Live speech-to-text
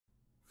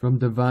From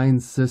divine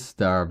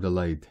Sistar of the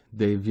Light,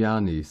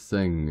 Devyani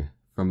sing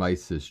from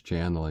Isis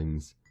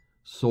channelings.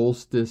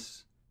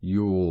 Solstice,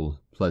 Yule,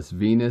 plus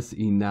Venus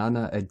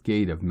Inanna at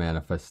gate of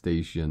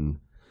manifestation.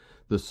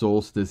 The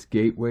solstice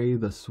gateway,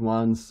 the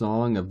swan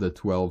song of the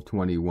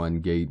 1221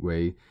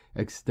 gateway,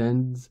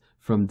 extends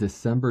from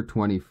December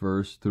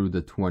 21st through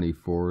the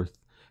 24th,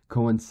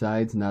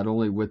 coincides not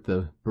only with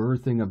the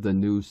birthing of the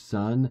new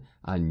sun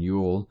on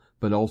Yule,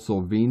 but also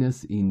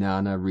Venus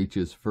Inanna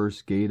reaches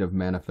first gate of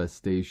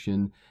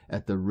manifestation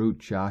at the root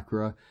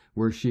chakra,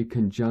 where she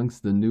conjuncts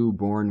the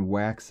newborn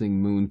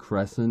waxing moon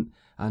crescent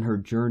on her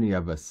journey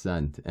of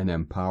ascent and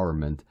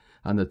empowerment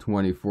on the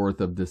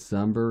 24th of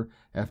December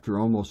after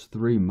almost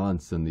 3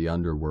 months in the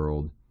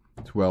underworld.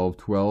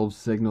 1212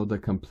 signaled the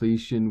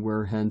completion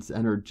where hence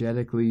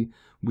energetically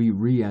we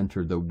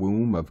re-enter the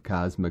womb of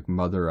cosmic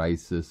Mother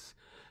Isis,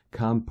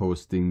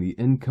 composting the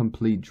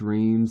incomplete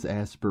dreams,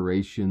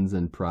 aspirations,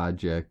 and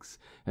projects,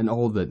 and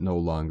all that no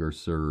longer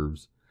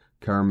serves.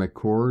 Karmic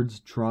cords,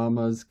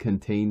 traumas,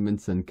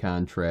 containments, and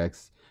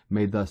contracts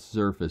may thus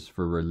surface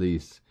for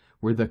release,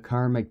 where the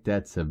karmic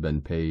debts have been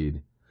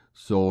paid.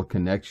 Soul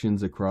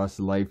connections across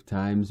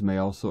lifetimes may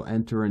also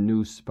enter a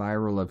new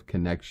spiral of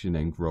connection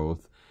and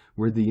growth,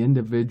 where the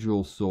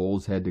individual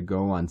souls had to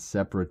go on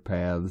separate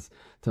paths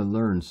to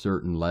learn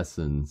certain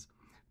lessons,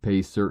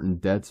 pay certain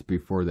debts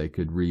before they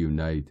could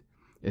reunite.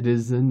 It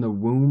is in the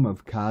womb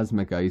of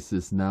cosmic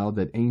Isis now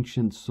that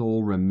ancient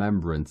soul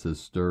remembrance is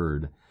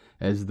stirred.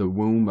 As the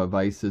womb of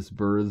Isis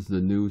births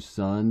the new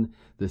sun,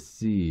 the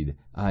seed,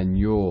 on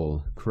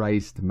Yule,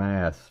 Christ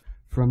Mass,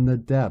 from the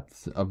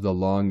depths of the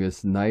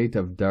longest night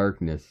of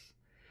darkness.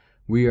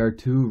 We are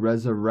to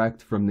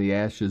resurrect from the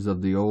ashes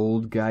of the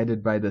old,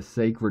 guided by the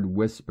sacred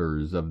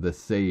whispers of the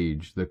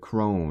sage, the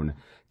crone,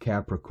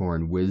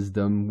 Capricorn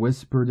wisdom,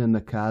 whispered in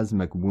the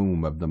cosmic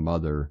womb of the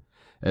mother.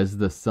 As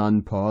the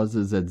sun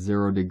pauses at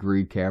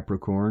 0°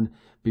 Capricorn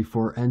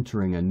before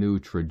entering a new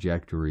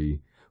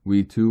trajectory,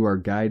 we too are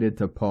guided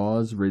to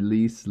pause,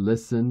 release,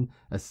 listen,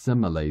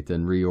 assimilate,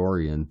 and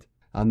reorient.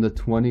 On the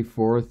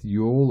 24th,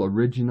 Yule,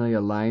 originally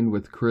aligned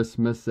with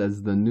Christmas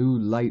as the new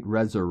light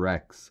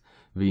resurrects,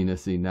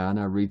 Venus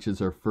Inanna reaches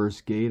her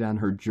first gate on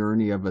her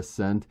journey of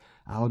ascent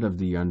out of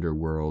the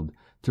underworld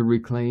to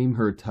reclaim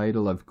her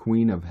title of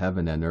Queen of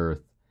Heaven and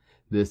Earth.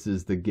 This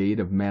is the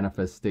gate of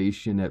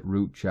manifestation at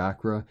root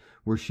chakra,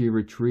 where she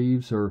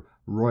retrieves her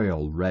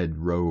royal red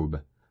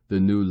robe.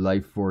 The new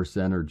life force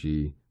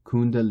energy,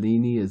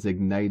 Kundalini, is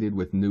ignited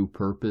with new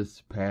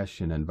purpose,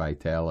 passion, and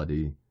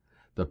vitality.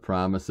 The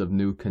promise of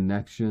new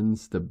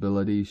connections,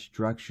 stability,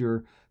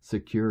 structure,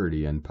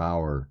 security, and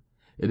power.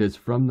 It is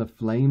from the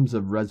flames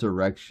of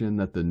resurrection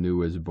that the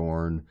new is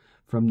born,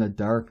 from the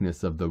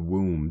darkness of the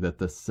womb that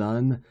the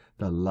sun,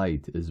 the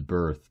light, is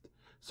birthed.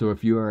 So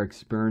if you are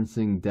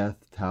experiencing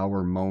death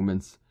tower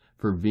moments,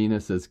 for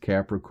Venus as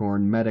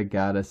Capricorn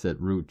Metagoddess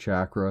at root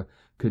chakra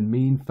could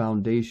mean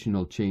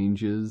foundational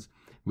changes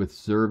with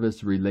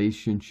service,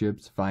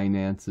 relationships,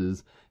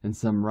 finances, and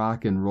some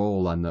rock and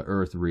roll on the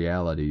earth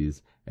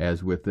realities,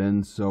 as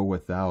within so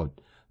without.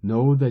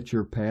 Know that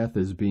your path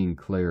is being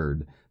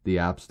cleared. The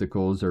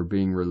obstacles are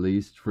being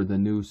released for the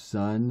new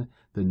sun,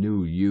 the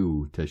new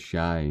you, to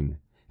shine.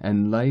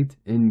 And light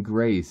in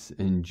grace,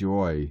 in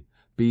joy,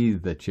 be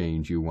the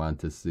change you want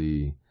to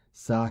see.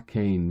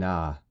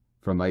 Sa-ke-na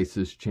from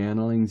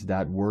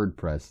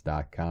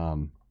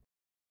IsisChannelings.wordpress.com.